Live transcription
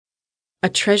A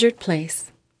treasured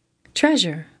place.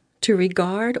 Treasure, to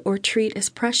regard or treat as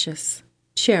precious.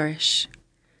 Cherish.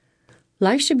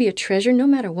 Life should be a treasure no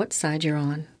matter what side you're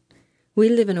on. We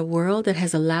live in a world that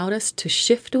has allowed us to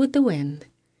shift with the wind,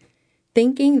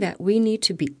 thinking that we need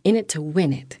to be in it to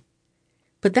win it.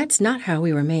 But that's not how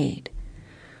we were made.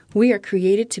 We are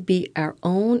created to be our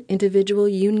own individual,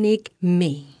 unique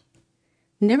me.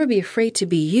 Never be afraid to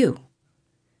be you.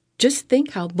 Just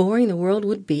think how boring the world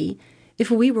would be if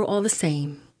we were all the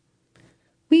same.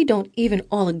 We don't even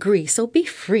all agree, so be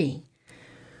free.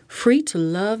 Free to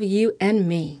love you and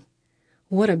me.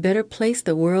 What a better place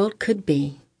the world could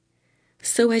be.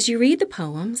 So as you read the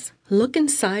poems, look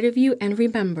inside of you and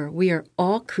remember we are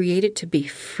all created to be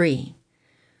free.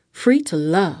 Free to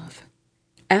love.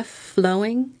 F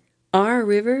flowing, R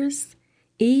rivers,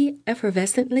 E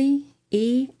effervescently,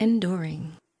 E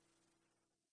enduring.